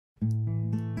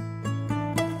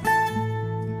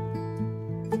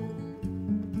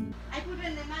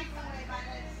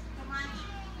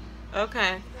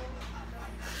Okay.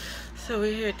 So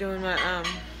we're here doing my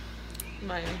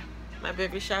my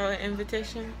baby shower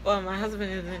invitation. Well, my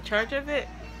husband is in charge of it.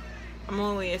 I'm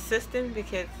only assisting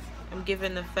because I'm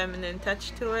giving a feminine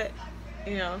touch to it,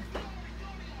 you know.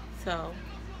 So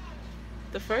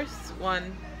the first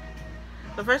one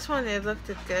it looked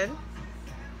good.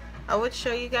 I would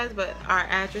show you guys, but our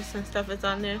address and stuff is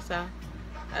on there, so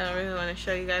I don't really want to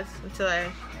show you guys until I,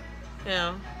 you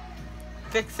know,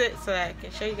 fix it so that I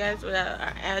can show you guys without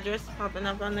our address popping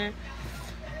up on there.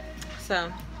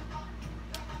 So,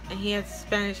 and he has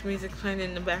Spanish music playing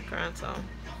in the background, so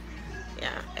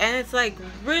yeah. And it's like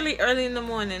really early in the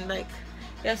morning, like,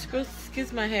 yeah,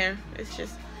 excuse my hair. It's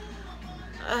just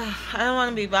I don't want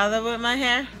to be bothered with my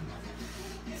hair.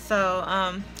 So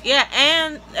yeah,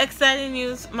 and exciting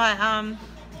news, my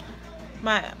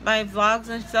my vlogs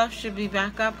and stuff should be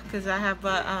back up because I have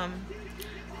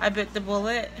I bit the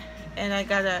bullet and I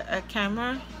got a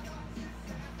camera.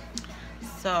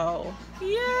 So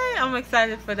yay, I'm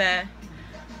excited for that.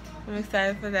 I'm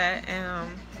excited for that. And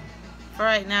for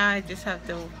right now I just have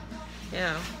to, you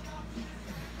know,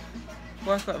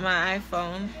 work with my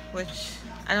iPhone, which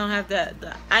I don't have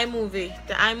the iMovie.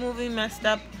 The iMovie messed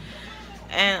up.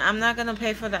 And I'm not gonna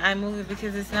pay for the iMovie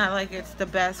because it's not like it's the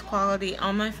best quality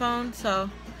on my phone. So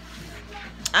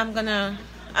I'm gonna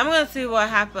see what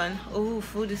happened. Ooh,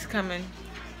 food is coming.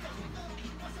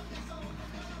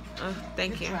 Oh,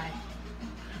 thank you.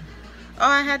 Oh,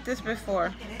 I had this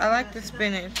before. I like the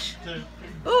spinach.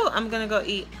 Ooh, I'm gonna go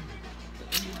eat.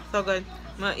 So good.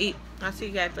 I'm gonna eat. I'll see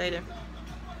you guys later.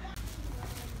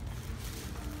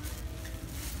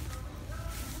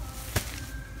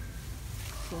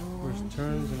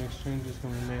 Returns and exchanges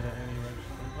can be made at any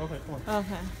register. Okay, come on.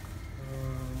 Okay.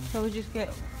 So we just get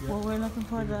what we're looking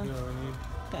for,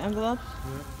 the envelopes?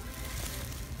 Yeah.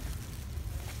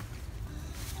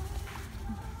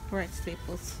 Right,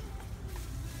 staples.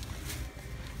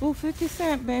 Ooh, 50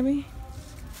 cents, baby.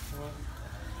 What?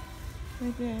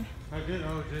 Right there. I did.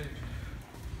 Oh, did.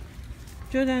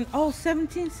 Jordan, oh,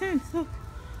 17 cents. Look,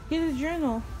 get a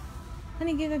journal.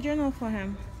 Honey, get a journal for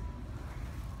him.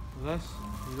 List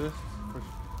for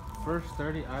first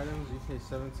 30 items, you pay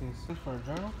 17 cents for a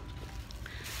journal?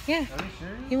 Yeah. Are you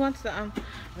serious? He wants the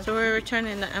so we're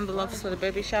returning the envelopes for the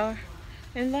baby shower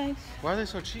invites. Why are they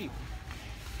so cheap?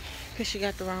 Because she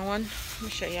got the wrong one. Let me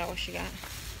show y'all what she got.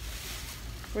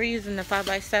 We're using the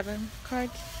 5x7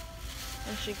 cards.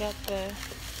 And she got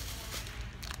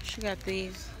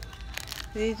these.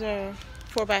 These are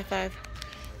 4x5.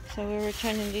 So we're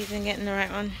returning these and getting the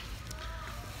right one.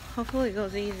 Hopefully it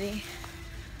goes easy.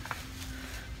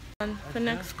 On the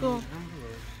next school.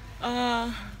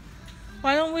 Why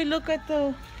don't we look at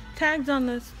the tags on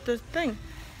this thing?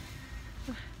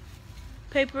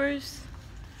 Papers,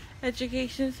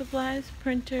 education supplies,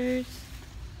 printers,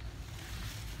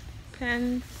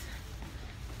 pens.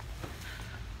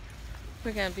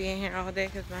 We're gonna be in here all day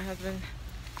because my husband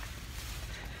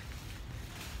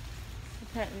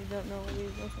apparently don't know what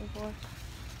he's looking for.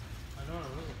 I know what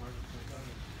I'm looking for.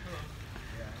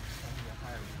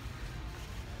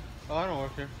 Oh, I don't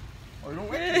work here. Oh, you don't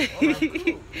work here? Oh,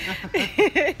 cool.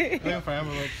 Looking for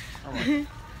envelopes. Alright.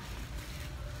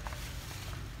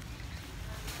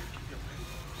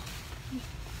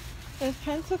 There's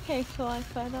pencil case for like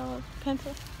 $5.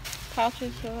 Pencil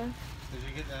pouches for her. Did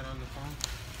you get that on the phone?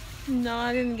 No,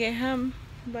 I didn't get him,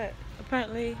 but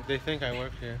apparently They think I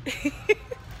work here.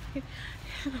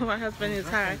 my husband is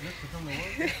high.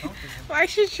 Well, I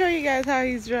should show you guys how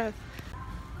he's dressed.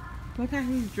 Look how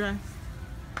he's dressed.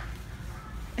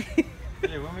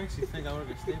 Hey, what makes you think I work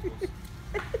at Staples?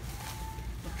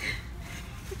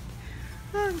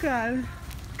 Oh God.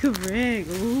 Correct.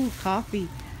 Ooh, coffee.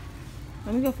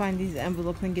 Let me go find these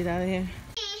envelopes and get out of here.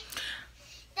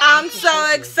 I'm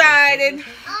so excited.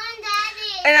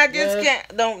 And I just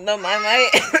can't. Don't mind my.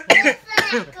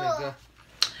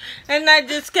 And I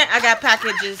just can't. I got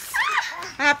packages.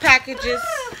 I have packages.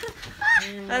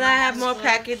 And I have more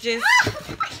packages.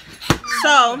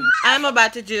 So, I'm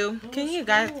about to do. Can you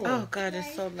guys. Oh, God,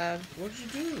 it's so loud. What'd you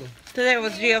do? Today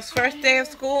was Gio's first day of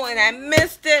school, and I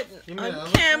missed it on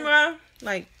camera.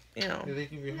 Like, you know. Did they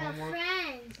give you homework?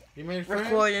 You made friends?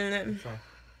 Recording it. Do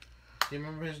you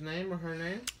remember his name or her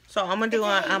name? So, I'm going to do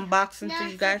an unboxing for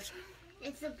you guys.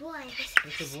 It's a boy.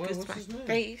 It's a boy. What's his name?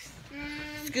 Face.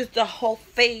 Excuse the whole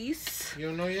face. You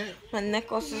don't know yet? My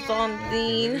necklace is on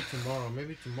lean.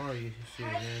 Maybe tomorrow you see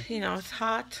it, man. You know, it's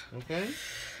hot. Okay.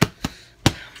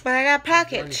 But I got a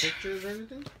package. Any pictures or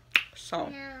anything? So,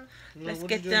 No, let's what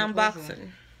get did the you do in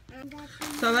unboxing.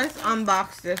 So let's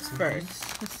unbox this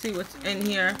first. Let's see what's in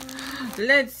here.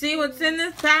 Let's see what's in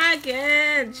this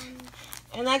package.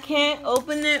 And I can't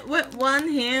open it with one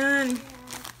hand.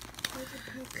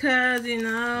 Cause, you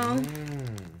know.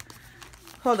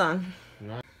 Hold on.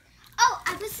 Oh,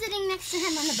 I was sitting next to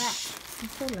him on the bus.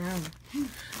 It's so loud.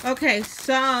 Okay,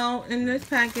 so in this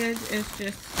package is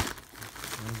just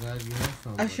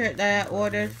a shirt that I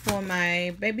ordered for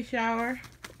my baby shower.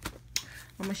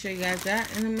 I'm gonna show you guys that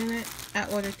in a minute. I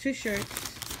ordered 2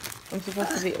 shirts. I'm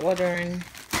supposed to be ordering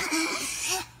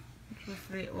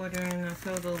a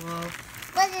total of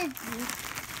What is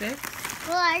this? 6.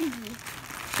 What are these?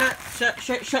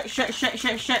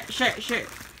 Shirt.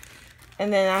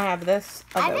 And then I have this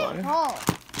other one. Whole.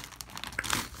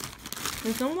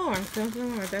 There's no more. There's no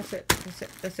more. That's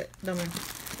it. No more.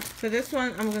 So this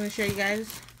one, I'm going to show you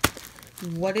guys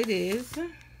what it is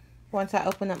once I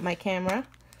open up my camera.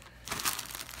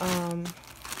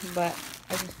 But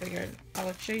I just figured I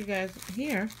would show you guys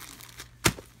here.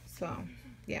 So,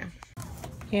 yeah.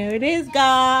 Here it is,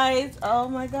 guys. Oh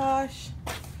my gosh.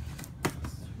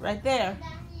 Right there.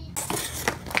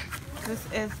 This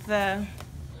is the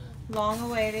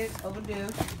long-awaited, overdue.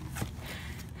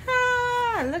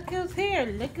 Ah, look who's here.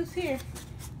 Look who's here.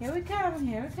 Here we come.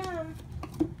 Here we come.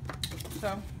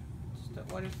 So, just the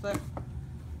order slip.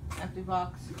 Empty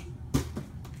box.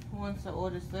 Once the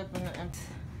order slip and the empty.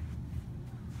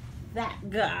 That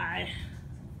guy.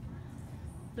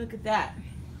 Look at that.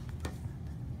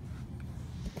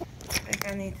 I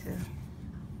think I need to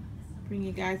bring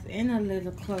you guys in a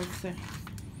little closer.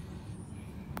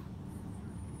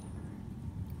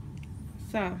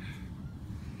 So,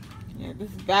 yeah,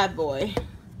 this bad boy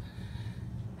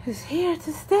is here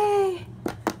to stay.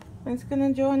 It's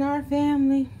gonna join our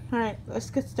family. All right, let's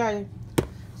get started.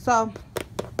 So,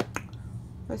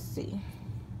 let's see.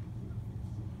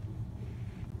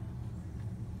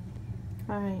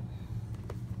 All right.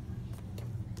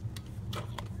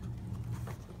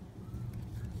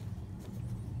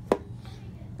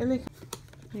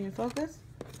 Can you focus?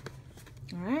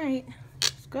 All right,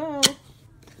 let's go.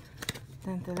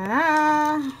 Dun, dun, dun,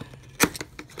 dun.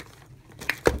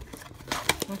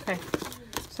 Okay,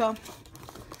 so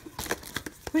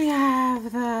we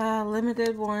have the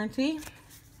limited warranty.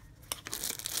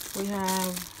 We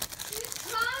have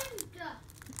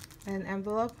an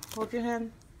envelope. Hold your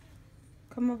hand.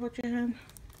 Come up with your hand.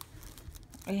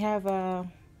 We have a,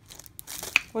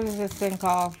 what is this thing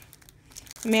called?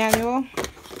 Manual.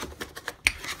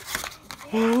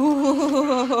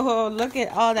 Ooh, look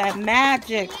at all that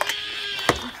magic.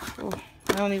 Ooh,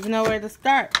 I don't even know where to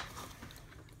start.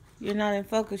 You're not in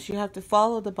focus. You have to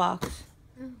follow the box.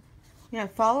 Yeah,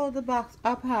 follow the box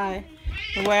up high.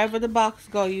 And wherever the box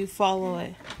goes, you follow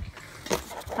it.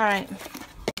 Alright.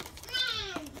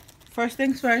 First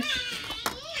things first.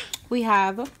 We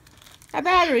have a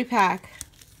battery pack.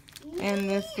 And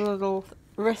this little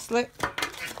wristlet.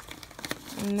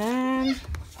 And then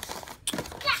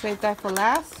save that for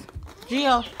last.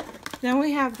 Geo. Then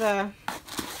we have the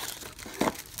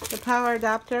power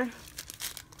adapter.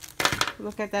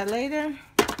 Look at that later.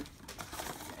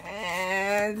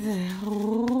 And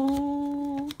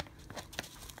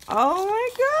oh my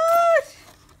gosh!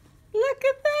 Look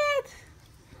at that!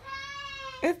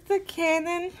 It's the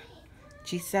Canon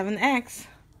G7X.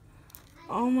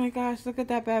 Oh my gosh! Look at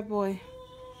that bad boy.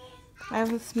 I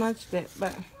haven't smudged it,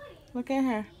 but look at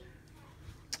her.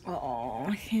 Oh,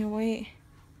 I can't wait.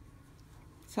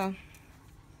 So,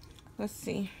 let's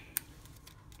see.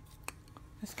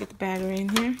 Let's get the battery in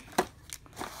here.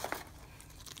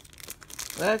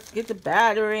 Let's get the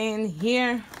battery in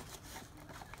here.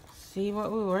 See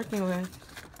what we're working with.